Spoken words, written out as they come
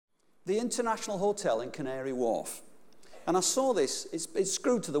the International Hotel in Canary Wharf. And I saw this, it's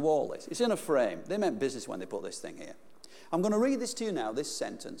screwed to the wall, it's in a frame. They meant business when they put this thing here. I'm going to read this to you now, this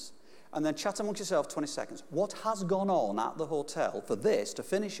sentence, and then chat amongst yourself 20 seconds. What has gone on at the hotel for this to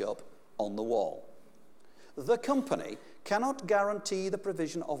finish up on the wall? The company cannot guarantee the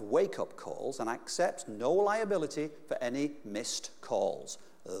provision of wake-up calls and accepts no liability for any missed calls.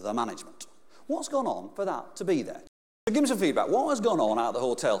 The management. What's gone on for that to be there? So give me some feedback. What has gone on at the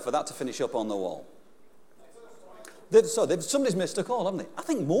hotel for that to finish up on the wall? Somebody's missed a call, haven't they? I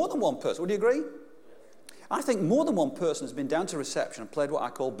think more than one person. Would you agree? I think more than one person has been down to reception and played what I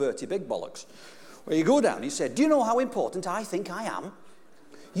call Bertie Big Bollocks. Where you go down and you say, do you know how important I think I am?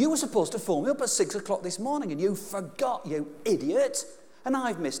 You were supposed to phone me up at 6 o'clock this morning and you forgot, you idiot. And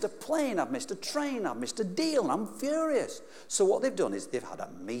I've missed a plane, I've missed a train, I've missed a deal, and I'm furious. So what they've done is they've had a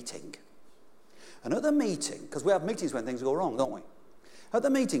meeting. And at the meeting, because we have meetings when things go wrong, don't we? At the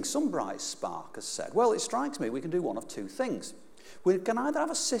meeting, some bright spark has said, well, it strikes me we can do one of two things. We can either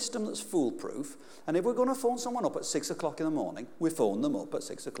have a system that's foolproof, and if we're going to phone someone up at 6 o'clock in the morning, we phone them up at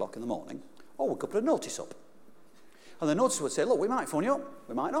 6 o'clock in the morning, or we could put a notice up. And the notice would say, look, we might phone you up,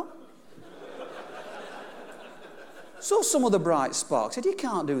 we might not. So some of the bright sparks said, you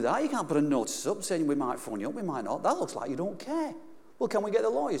can't do that, you can't put a notice up saying we might phone you up, we might not. That looks like you don't care. Well, can we get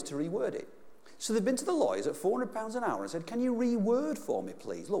the lawyers to reword it? So they've been to the lawyers at £400 an hour and said, can you reword for me,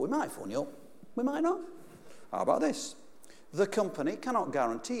 please? Look, we might phone you up, we might not. How about this? The company cannot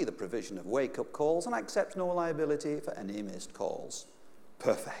guarantee the provision of wake-up calls and accepts no liability for any missed calls.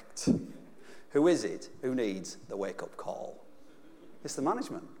 Perfect. Who is it who needs the wake-up call? It's the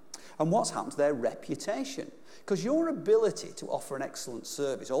management. And what's happened to their reputation? Because your ability to offer an excellent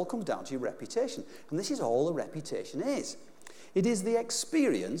service all comes down to your reputation. And this is all the reputation is. It is the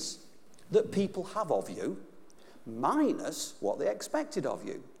experience that people have of you minus what they expected of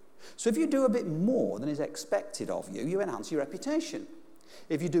you. So if you do a bit more than is expected of you, you enhance your reputation.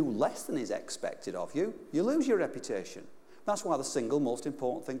 If you do less than is expected of you, you lose your reputation. That's why the single most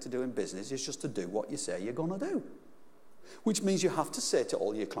important thing to do in business is just to do what you say you're going to do. Which means you have to say to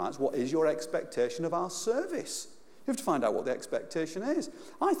all your clients, what is your expectation of our service? You have to find out what the expectation is.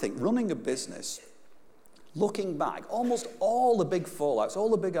 I think running a business, looking back, almost all the big fallouts, all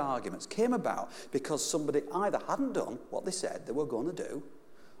the big arguments came about because somebody either hadn't done what they said they were going to do,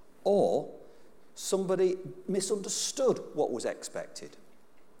 or somebody misunderstood what was expected.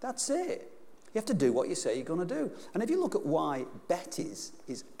 That's it. You have to do what you say you're going to do. And if you look at why Betty's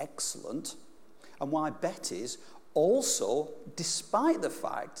is excellent, and why Betty's also, despite the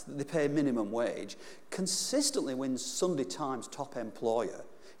fact that they pay minimum wage, consistently wins Sunday Times top employer,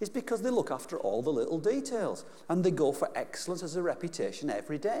 is because they look after all the little details. And they go for excellence as a reputation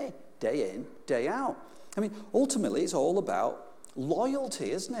every day, day in, day out. I mean, ultimately, it's all about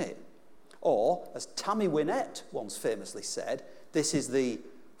loyalty, isn't it? Or, as Tammy Wynette once famously said, this is the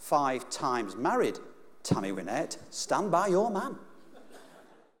 5 times married Tammy Wynette, stand by your man.